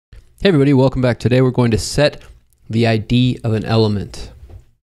Hey everybody, welcome back. Today we're going to set the ID of an element.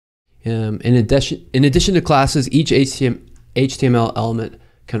 In addition to classes, each HTML element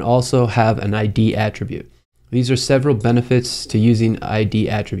can also have an ID attribute. These are several benefits to using ID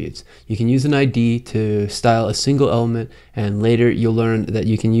attributes. You can use an ID to style a single element, and later you'll learn that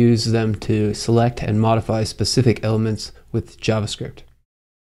you can use them to select and modify specific elements with JavaScript.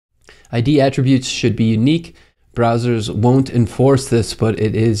 ID attributes should be unique. Browsers won't enforce this, but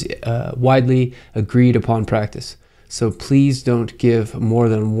it is widely agreed upon practice. So please don't give more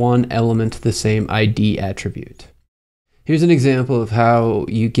than one element the same ID attribute. Here's an example of how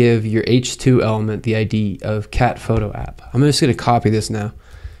you give your H2 element the ID of cat photo app. I'm just going to copy this now.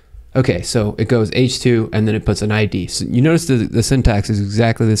 Okay, so it goes H2 and then it puts an ID. So you notice the syntax is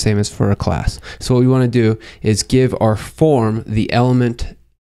exactly the same as for a class. So what we want to do is give our form the element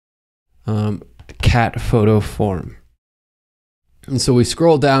cat photo form. And so we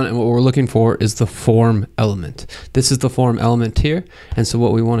scroll down and what we're looking for is the form element. This is the form element here. And so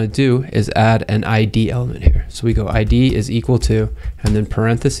what we want to do is add an ID element here. So we go ID is equal to, and then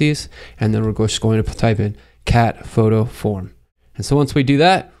parentheses, and then we're just going to type in cat photo form. And so once we do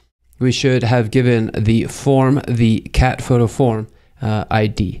that, we should have given the form the cat photo form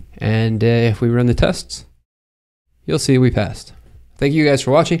ID. And if we run the tests, you'll see we passed. Thank you guys for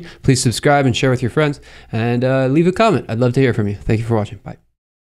watching. Please subscribe and share with your friends, and leave a comment. I'd love to hear from you. Thank you for watching. Bye.